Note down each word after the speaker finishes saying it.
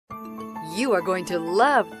You are going to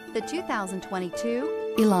love the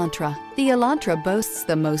 2022 Elantra. The Elantra boasts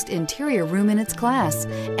the most interior room in its class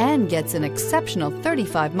and gets an exceptional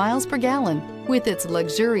 35 miles per gallon. With its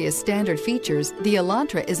luxurious standard features, the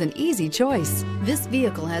Elantra is an easy choice. This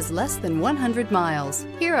vehicle has less than 100 miles.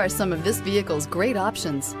 Here are some of this vehicle's great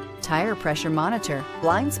options: tire pressure monitor,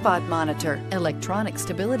 blind spot monitor, electronic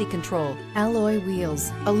stability control, alloy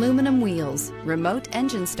wheels, aluminum wheels, remote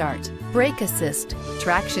engine start, brake assist,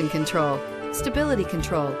 traction control, stability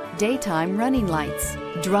control, daytime running lights.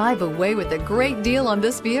 Drive away with a great deal on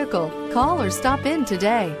this vehicle. Call or stop in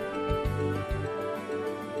today.